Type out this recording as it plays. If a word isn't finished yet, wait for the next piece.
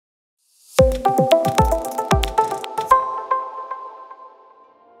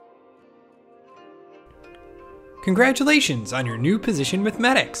Congratulations on your new position with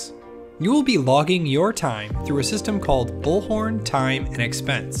Medix! You will be logging your time through a system called Bullhorn Time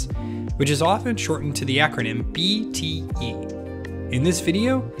Expense, which is often shortened to the acronym BTE. In this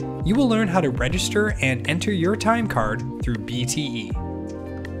video, you will learn how to register and enter your time card through BTE.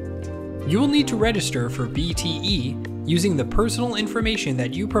 You will need to register for BTE using the personal information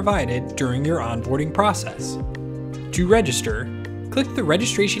that you provided during your onboarding process. To register, click the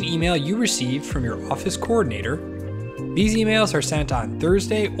registration email you received from your office coordinator. These emails are sent on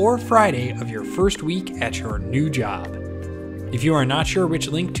Thursday or Friday of your first week at your new job. If you are not sure which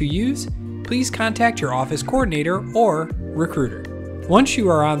link to use, please contact your office coordinator or recruiter. Once you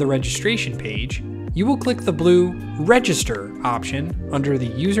are on the registration page, you will click the blue Register option under the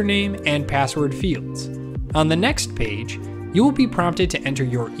username and password fields. On the next page, you will be prompted to enter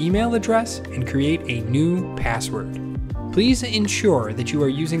your email address and create a new password. Please ensure that you are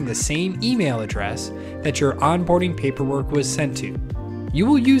using the same email address that your onboarding paperwork was sent to. You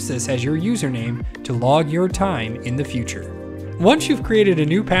will use this as your username to log your time in the future. Once you've created a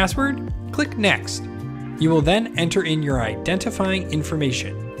new password, click Next. You will then enter in your identifying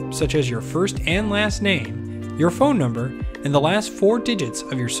information, such as your first and last name, your phone number, and the last 4 digits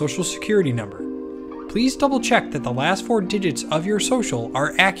of your social security number. Please double check that the last 4 digits of your social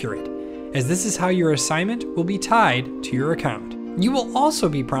are accurate, as this is how your assignment will be tied to your account. You will also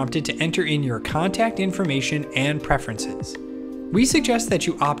be prompted to enter in your contact information and preferences. We suggest that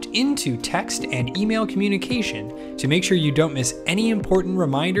you opt into text and email communication to make sure you don't miss any important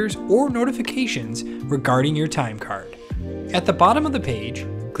reminders or notifications regarding your time card. At the bottom of the page,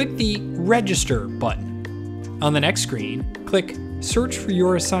 click the Register button. On the next screen, click Search for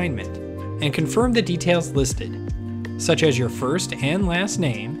your assignment and confirm the details listed, such as your first and last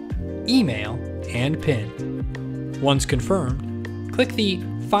name, email, and PIN. Once confirmed, click the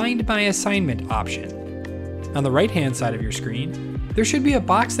Find My Assignment option. On the right-hand side of your screen, there should be a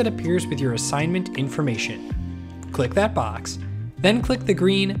box that appears with your assignment information. Click that box, then click the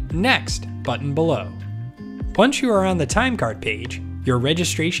green Next button below. Once you are on the time card page, your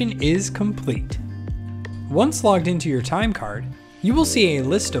registration is complete. Once logged into your time card, you will see a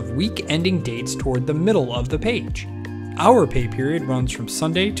list of week-ending dates toward the middle of the page. Our pay period runs from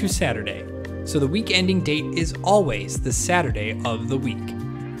Sunday to Saturday, so the week ending date is always the Saturday of the week.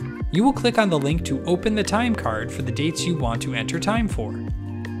 You will click on the link to open the time card for the dates you want to enter time for.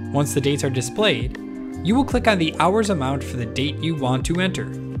 Once the dates are displayed, you will click on the hours amount for the date you want to enter.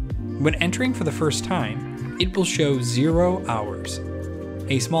 When entering for the first time, it will show 0 hours.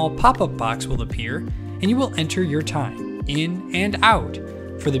 A small pop-up box will appear, and you will enter your time, in and out,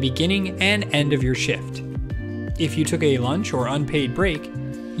 for the beginning and end of your shift. If you took a lunch or unpaid break,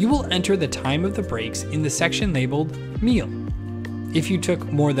 you will enter the time of the breaks in the section labeled Meal. If you took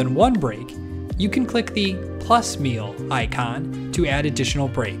more than one break, you can click the plus meal icon to add additional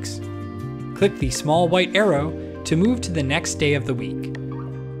breaks. Click the small white arrow to move to the next day of the week.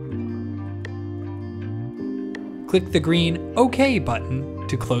 Click the green OK button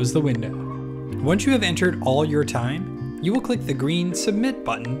to close the window. Once you have entered all your time, you will click the green Submit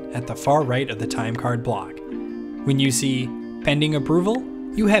button at the far right of the time card block. When you see Pending Approval,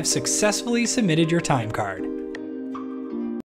 you have successfully submitted your time card.